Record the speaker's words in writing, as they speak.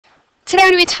Today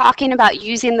I'm going to be talking about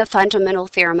using the fundamental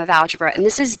theorem of algebra, and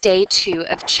this is day 2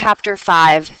 of chapter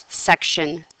 5,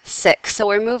 section 6. So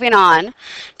we're moving on,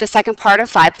 the second part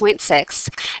of 5.6.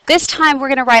 This time we're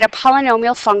going to write a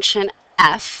polynomial function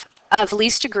f of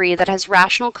least degree that has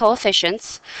rational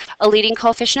coefficients, a leading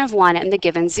coefficient of 1, and the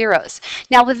given zeros.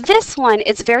 Now with this one,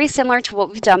 it's very similar to what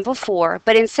we've done before,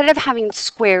 but instead of having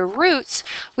square roots,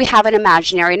 we have an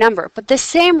imaginary number. But the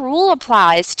same rule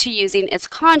applies to using its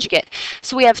conjugate.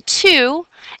 So we have 2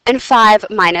 and 5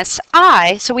 minus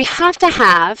I, so we have to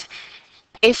have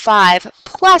a 5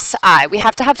 plus I. We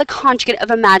have to have the conjugate of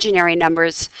imaginary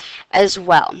numbers as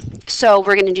well. So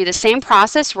we're going to do the same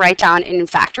process, write down in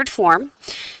factored form.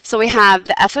 So we have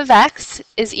the f of x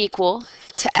is equal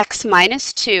to x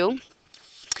minus 2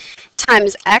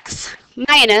 times x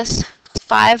minus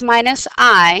 5 minus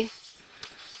I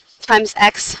times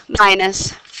x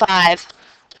minus 5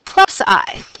 plus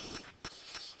I.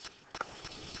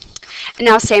 And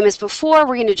now same as before,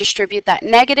 we're going to distribute that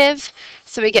negative.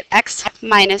 So we get x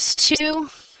minus 2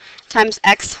 times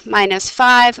x minus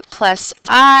 5 plus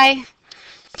I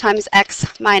times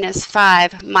x minus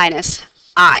 5 minus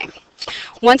I.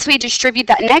 Once we distribute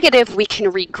that negative, we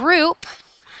can regroup.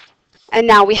 And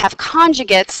now we have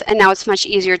conjugates, and now it's much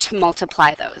easier to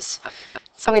multiply those.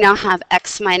 So we now have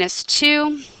x minus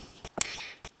 2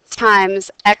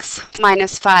 times x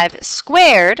minus 5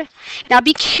 squared. Now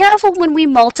be careful when we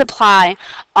multiply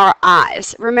our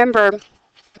i's. Remember,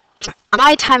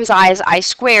 I times I is I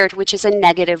squared, which is a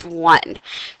negative 1.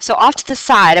 So off to the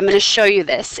side, I'm going to show you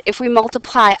this. If we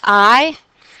multiply I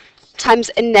times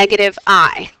a negative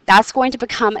I, that's going to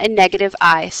become a negative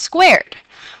I squared.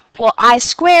 Well, I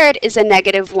squared is a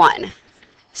negative 1.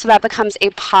 So that becomes a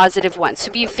positive 1.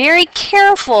 So be very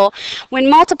careful when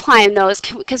multiplying those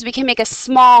because we can make a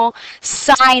small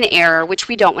sign error, which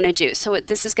we don't want to do. So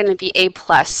this is going to be a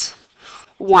plus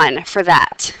 1 for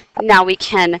that. Now we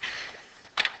can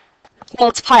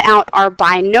multiply out our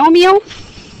binomial.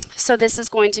 So this is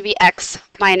going to be x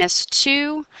minus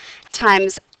 2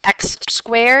 times x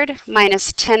squared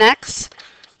minus 10x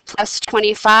plus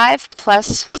 25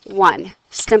 plus 1.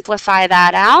 Simplify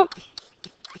that out.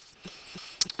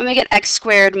 And we get x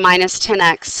squared minus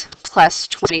 10x plus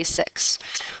 26.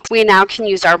 We now can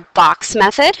use our box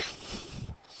method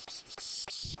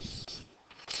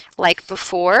like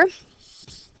before.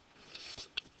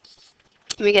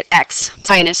 We get x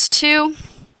minus 2,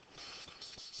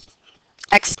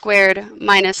 x squared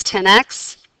minus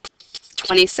 10x,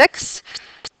 26,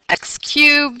 x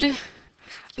cubed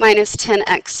minus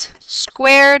 10x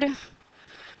squared,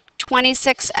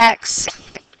 26x,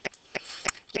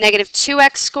 negative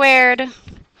 2x squared,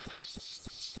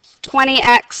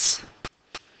 20x,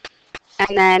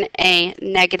 and then a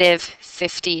negative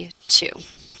 52.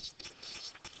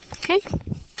 Okay.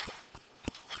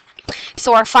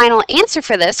 So our final answer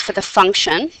for this, for the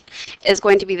function, is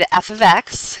going to be the f of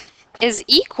x is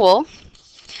equal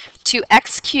to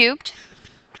x cubed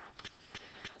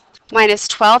minus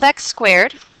 12x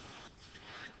squared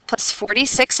plus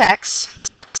 46x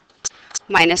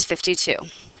minus 52.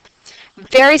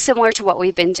 Very similar to what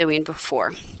we've been doing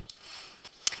before.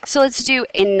 So let's do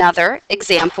another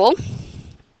example.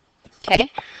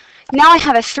 Okay. Now I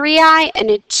have a 3i and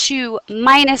a 2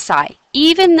 minus I.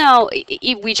 Even though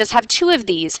we just have 2 of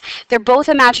these, they're both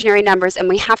imaginary numbers and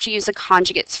we have to use the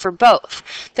conjugates for both.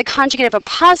 The conjugate of a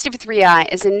positive 3i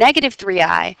is a negative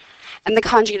 3i, and the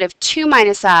conjugate of 2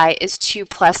 minus I is 2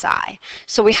 plus I.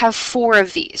 So we have 4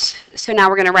 of these. So now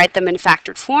we're going to write them in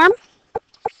factored form.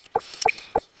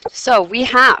 So we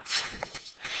have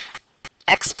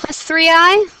x plus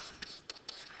 3i,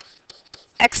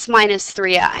 x minus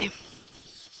 3i,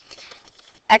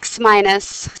 x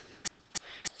minus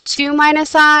 2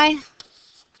 minus I,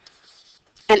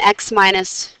 and x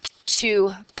minus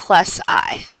 2 plus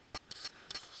I.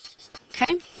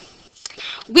 Okay?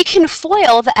 We can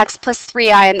FOIL the x plus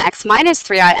 3i and x minus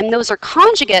 3i, and those are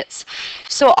conjugates.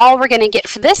 So all we're going to get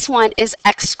for this one is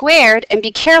x squared, and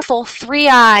be careful,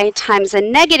 3i times a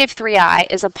negative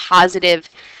 3i is a positive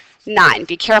 9.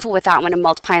 Be careful with that one and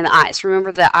multiplying the i's.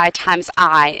 Remember that I times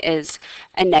I is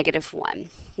a negative 1.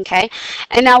 Okay?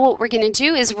 And now what we're going to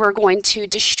do is we're going to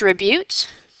distribute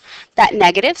that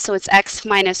negative. So it's x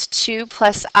minus 2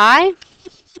 plus I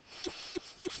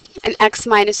and x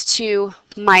minus 2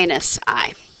 minus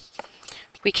I.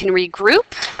 We can regroup.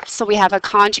 So we have a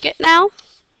conjugate now.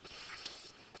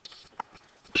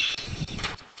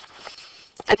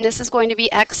 And this is going to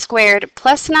be x squared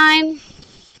plus 9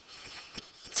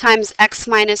 times x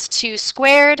minus 2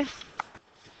 squared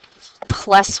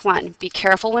plus 1. Be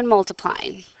careful when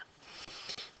multiplying.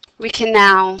 We can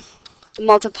now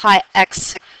multiply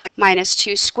x minus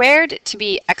 2 squared to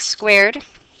be x squared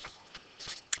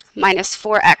minus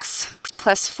 4x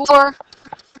plus 4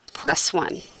 plus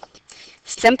 1.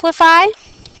 Simplify,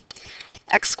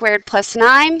 x squared plus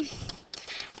 9,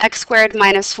 x squared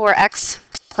minus 4x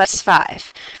plus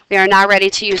 5. We are now ready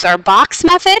to use our box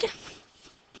method.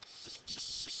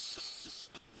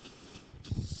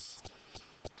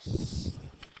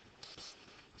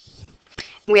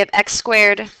 We have x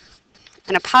squared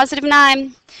and a positive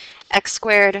 9, x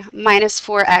squared minus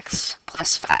 4x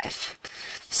plus 5.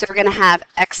 So we're going to have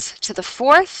x to the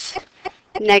 4th,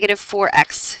 negative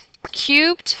 4x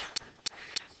cubed,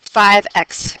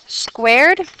 5x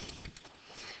squared,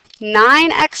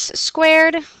 9x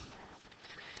squared,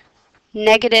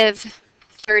 negative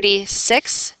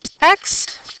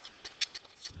 36x,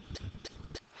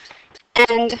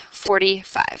 and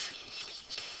 45.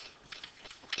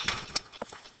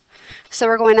 So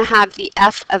we're going to have the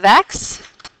f of x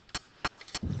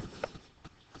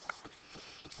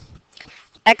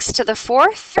to the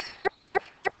 4th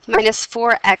minus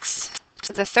 4x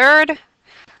to the 3rd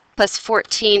plus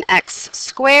 14x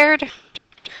squared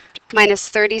minus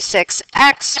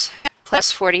 36x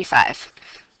plus 45.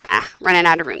 Running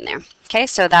out of room there. Okay,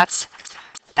 so that's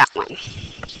that one.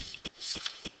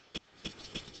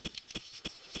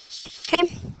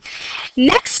 Okay.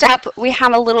 Next up, we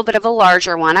have a little bit of a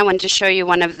larger one. I wanted to show you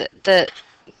one of the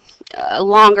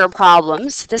longer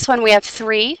problems. This one we have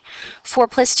 3, 4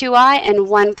 plus 2i, and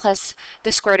 1 plus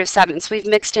the square root of 7. So we've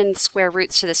mixed in square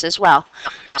roots to this as well.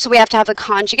 So we have to have a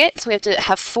conjugate. So we have to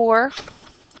have 4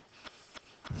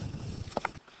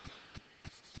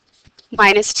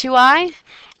 minus 2i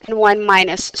and 1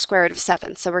 minus square root of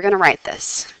 7. So we're going to write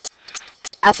this.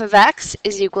 F of x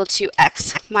is equal to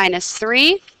x minus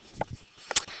 3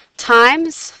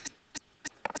 times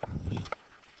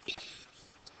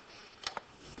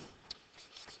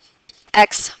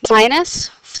x minus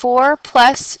 4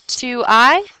 plus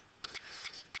 2i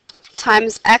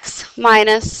times x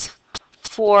minus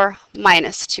 4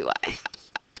 minus 2i.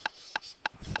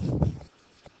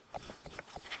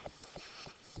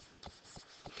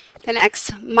 Then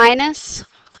x minus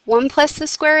 1 plus the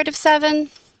square root of 7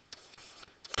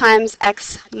 times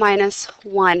x minus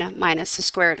 1 minus the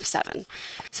square root of 7.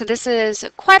 So this is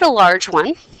quite a large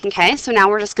one. Okay, so now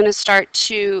we're just going to start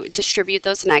to distribute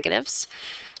those negatives.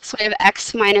 So we have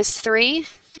x minus 3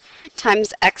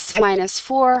 times x minus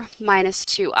 4 minus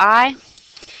 2i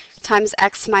times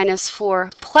x minus 4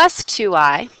 plus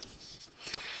 2i,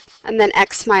 and then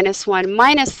x minus 1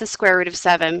 minus the square root of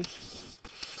 7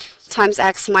 times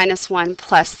x minus 1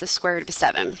 plus the square root of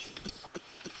 7.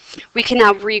 We can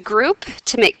now regroup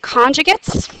to make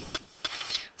conjugates.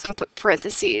 So I'll put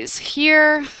parentheses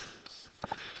here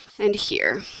and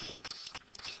here.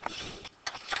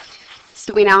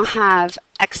 So we now have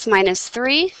x minus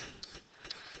 3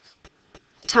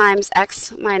 times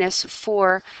x minus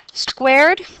 4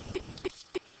 squared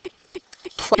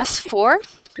plus 4.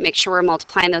 Make sure we're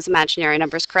multiplying those imaginary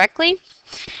numbers correctly.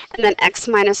 And then x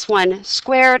minus 1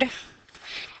 squared,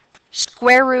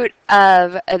 square root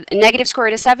of a negative square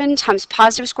root of 7 times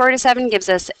positive square root of 7 gives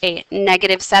us a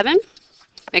negative 7.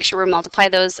 Make sure we multiply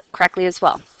those correctly as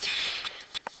well.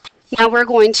 Now we're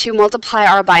going to multiply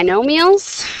our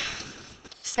binomials.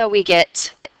 So we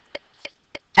get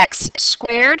x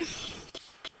squared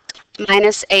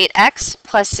minus 8x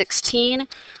plus 16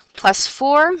 plus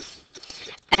 4,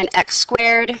 and x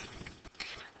squared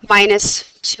minus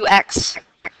 2x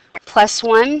plus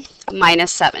 1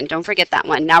 minus 7. Don't forget that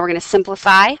one. Now we're going to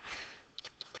simplify.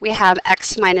 We have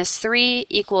x minus 3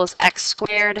 equals x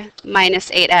squared minus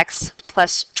 8x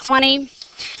plus 20,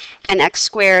 and x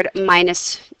squared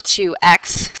minus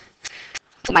 2x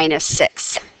minus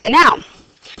 6. Now,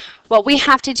 what we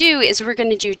have to do is we're going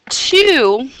to do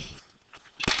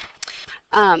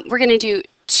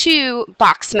two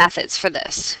box methods for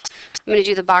this. I'm going to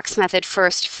do the box method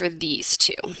first for these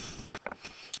two.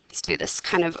 Let's do this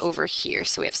kind of over here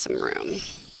so we have some room.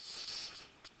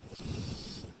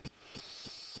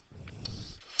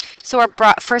 So our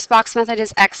first box method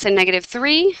is x and negative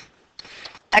 3,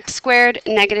 x squared,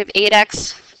 negative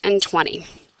 8x, and 20.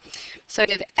 So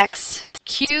we have x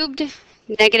cubed,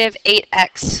 negative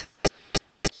 8x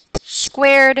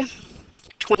squared,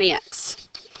 20x.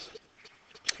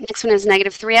 Next one is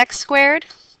negative 3x squared,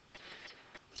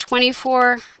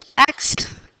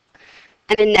 24x,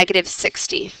 and a negative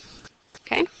 60.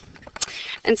 Okay?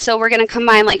 And so we're going to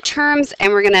combine like terms,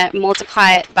 and we're going to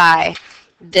multiply it by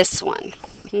this one.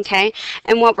 Okay?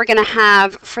 And what we're going to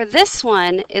have for this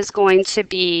one is going to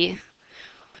be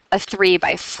a 3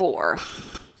 by 4. Let's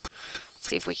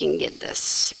see if we can get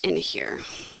this in here.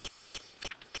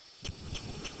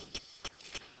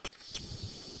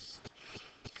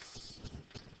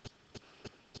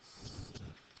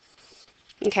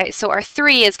 Okay, so our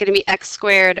 3 is going to be x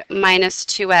squared minus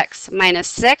 2x minus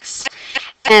 6.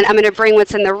 And I'm going to bring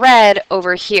what's in the red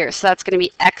over here. So that's going to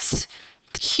be x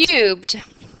cubed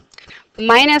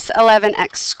minus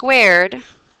 11x squared,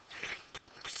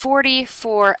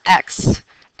 44x,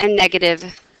 and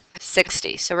negative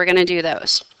 60. So we're going to do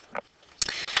those.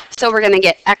 So we're going to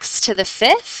get x to the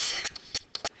 5th,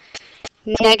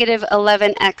 negative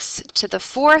 11x to the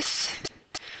 4th,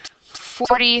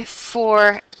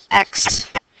 44x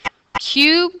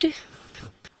cubed,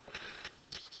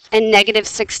 and negative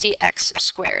 60x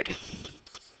squared.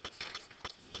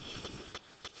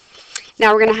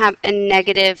 Now we're going to have a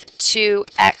negative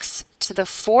 2x to the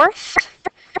 4th,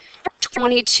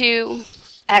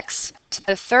 22x to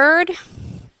the 3rd,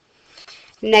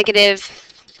 negative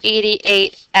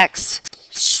 88x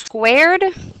squared,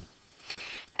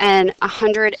 and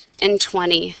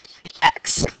 120x.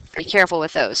 Be careful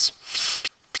with those.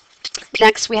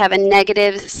 Next, we have a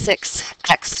negative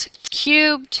 6x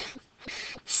cubed,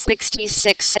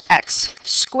 66x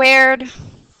squared,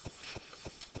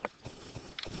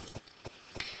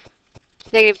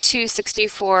 negative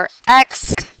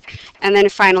 264x, and then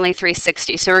finally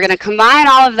 360. So we're going to combine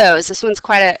all of those. This one's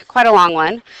quite a long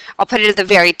one. I'll put it at the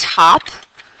very top.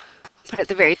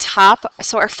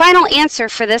 So our final answer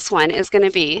for this one is going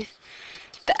to be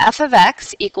the f of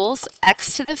x equals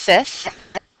x to the 5th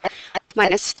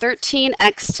minus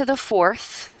 13x to the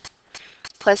 4th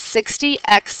plus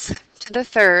 60x to the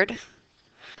 3rd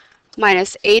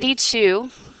minus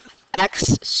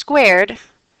 82x squared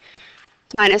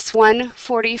minus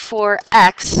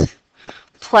 144x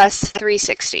plus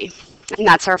 360. And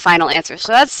that's our final answer.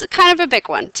 So that's kind of a big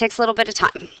one. It takes a little bit of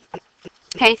time.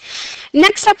 Okay,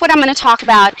 next up what I'm going to talk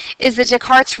about is the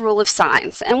Descartes rule of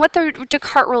signs. And what the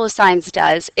Descartes rule of signs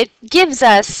does, it gives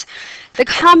us the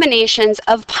combinations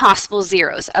of possible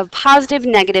zeros, of positive,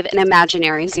 negative, and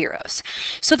imaginary zeros.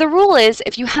 So the rule is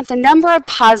if you have the number of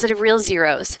positive real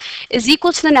zeros is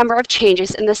equal to the number of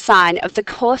changes in the sign of the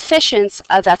coefficients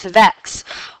of f of x,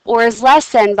 or is less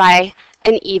than by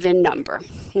an even number.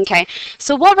 Okay,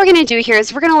 so what we're going to do here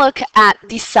is we're going to look at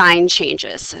the sign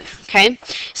changes. Okay,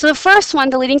 so the first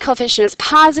one, the leading coefficient is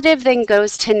positive, then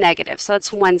goes to negative. So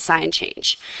that's one sign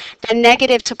change. Then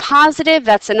negative to positive,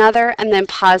 that's another, and then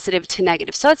positive to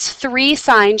negative. So that's 3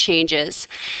 sign changes.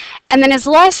 And then is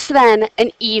less than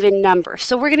an even number.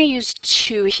 So we're going to use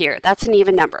 2 here. That's an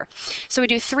even number. So we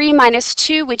do 3 minus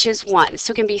 2, which is 1.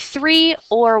 So it can be 3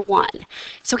 or 1.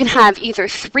 So we can have either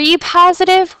 3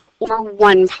 positive or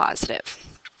 1 positive.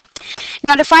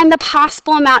 Now to find the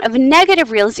possible amount of negative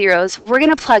real zeros, we're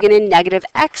going to plug in a negative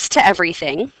x to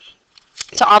everything,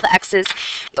 to all the x's,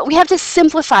 but we have to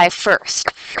simplify first.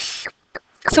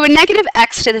 So a negative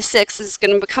x to the 6 is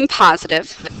going to become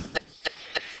positive.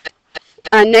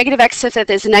 Negative x to the 5th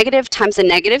is negative times a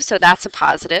negative, so that's a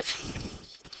positive.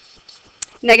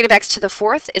 Negative x to the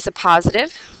 4th is a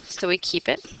positive, so we keep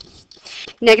it.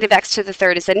 Negative x to the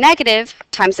 3rd is a negative,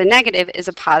 times a negative is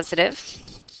a positive.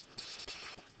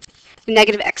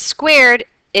 Negative x squared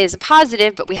is a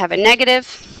positive, but we have a negative.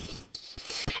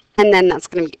 And then that's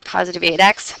going to be positive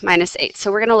 8x minus 8.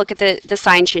 So we're going to look at the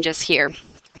sign changes here.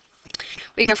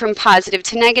 We go from positive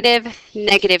to negative,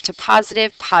 negative to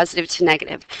positive, positive to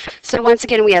negative. So once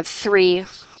again, we have 3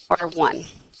 or 1.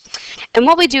 And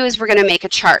what we do is we're going to make a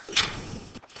chart.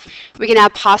 We can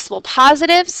have possible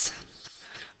positives,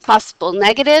 possible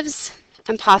negatives,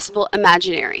 and possible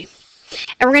imaginary.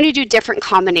 And we're going to do different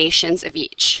combinations of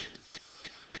each.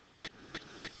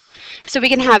 So we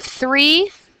can have 3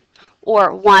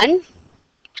 or 1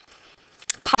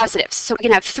 positives. So we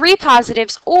can have 3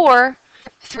 positives or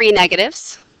 3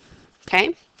 negatives.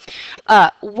 Okay.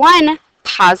 1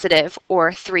 positive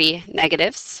or 3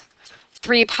 negatives.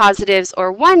 3 positives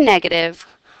or 1 negative,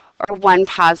 or 1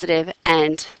 positive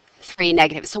and 3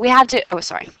 negatives. So we have to,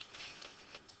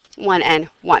 1 and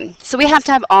 1. So we have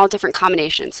to have all different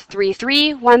combinations. 3,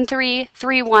 3, 1, 3,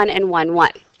 3, 1, and 1,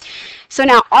 1. So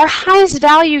now our highest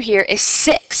value here is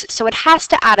 6, so it has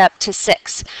to add up to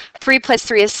 6. 3 plus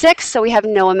 3 is 6, so we have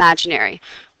no imaginary.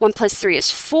 1 plus 3 is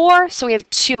 4, so we have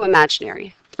 2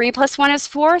 imaginary. 3 plus 1 is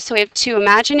 4, so we have 2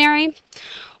 imaginary.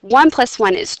 1 plus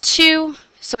 1 is 2,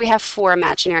 so we have 4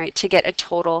 imaginary to get a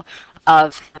total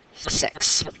of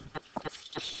 6.